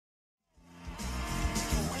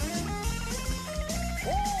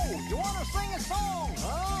song,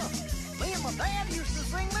 huh? Me and my dad used to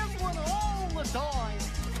sing this one all the time.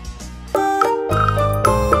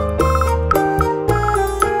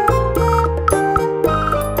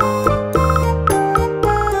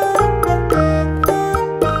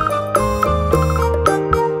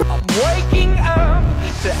 I'm waking up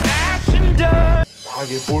to action done.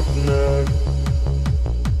 Hagebuddne.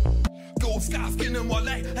 God skaf gennem og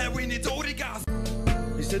lag, her ind I Dodigas.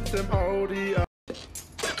 Vi sætter dem Audi.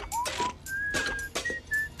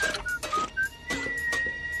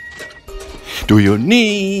 Do you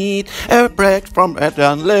need a break from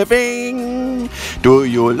modern living? Do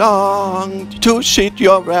you long to shed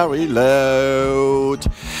your very load?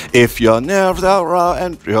 If your nerves are raw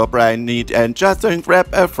and your brain need and just grab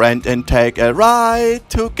a friend and take a ride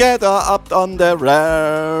together up on the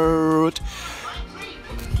road.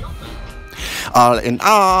 All in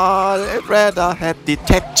all, I'd rather have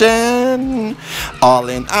detection. All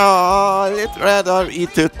in all, I'd rather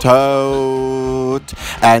eat a toad.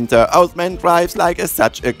 And the old man drives like a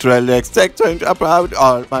such acrylic section about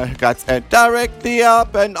all my guts and directly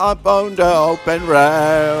up and up on the open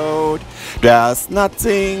road. There's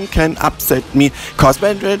nothing can upset me, cause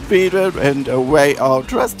when the reader went away, our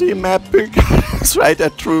trusty map becomes right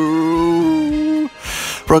and true.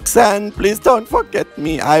 Roxanne, please don't forget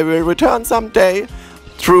me, I will return someday.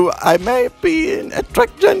 True, I may be an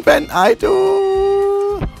attraction when I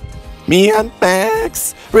do. Me and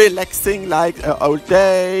Max, relaxing like the old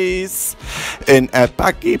days, in a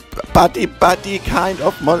buddy kind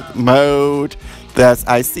of mode. That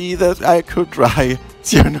I see that I could try.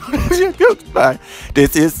 You know, you could try.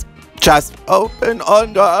 This is just open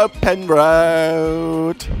on the open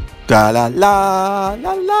road. La la la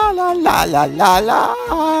la la la la la la la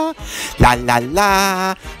la la la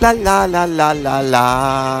la la la la la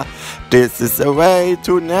la. This is the way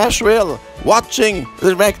to Nashville. Watching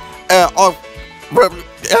the wreck of.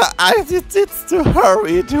 It's to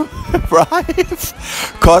hurry to arrive,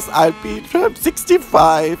 cause I'll be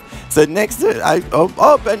 65. The next I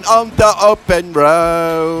open on the open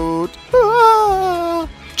road.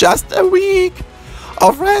 Just a week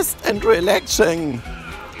of rest and relaxing.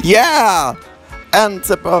 Yeah, and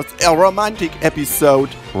about a romantic episode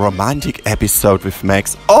with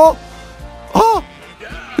Max. Oh,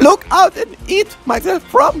 look out and eat myself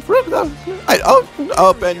from the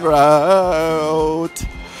open road.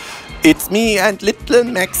 It's me and little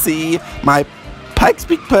Maxie, my Pikes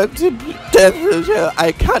Peak.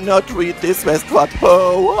 I cannot read this westward.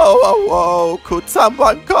 Oh, could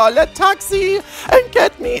someone call a taxi and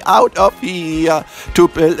get me out of here to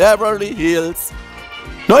Beverly Hills?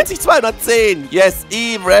 90210, yes,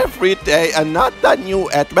 every day another new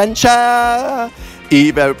adventure.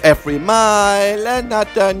 Every mile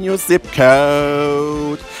another new zip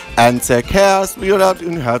code. And the cares we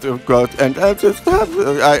have got, and I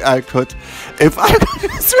could, if I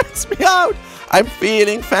could stress me out, I'm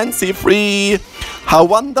feeling fancy free. How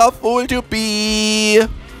wonderful to be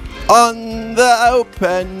on the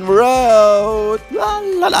open road. La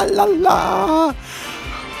la la la la.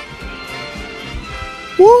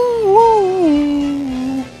 Woo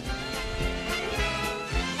woo.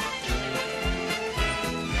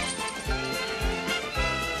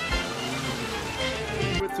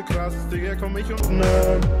 Zu krass, Digga, komm ich und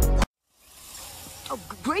Oh,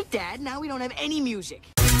 great, Dad. Now we don't have any music.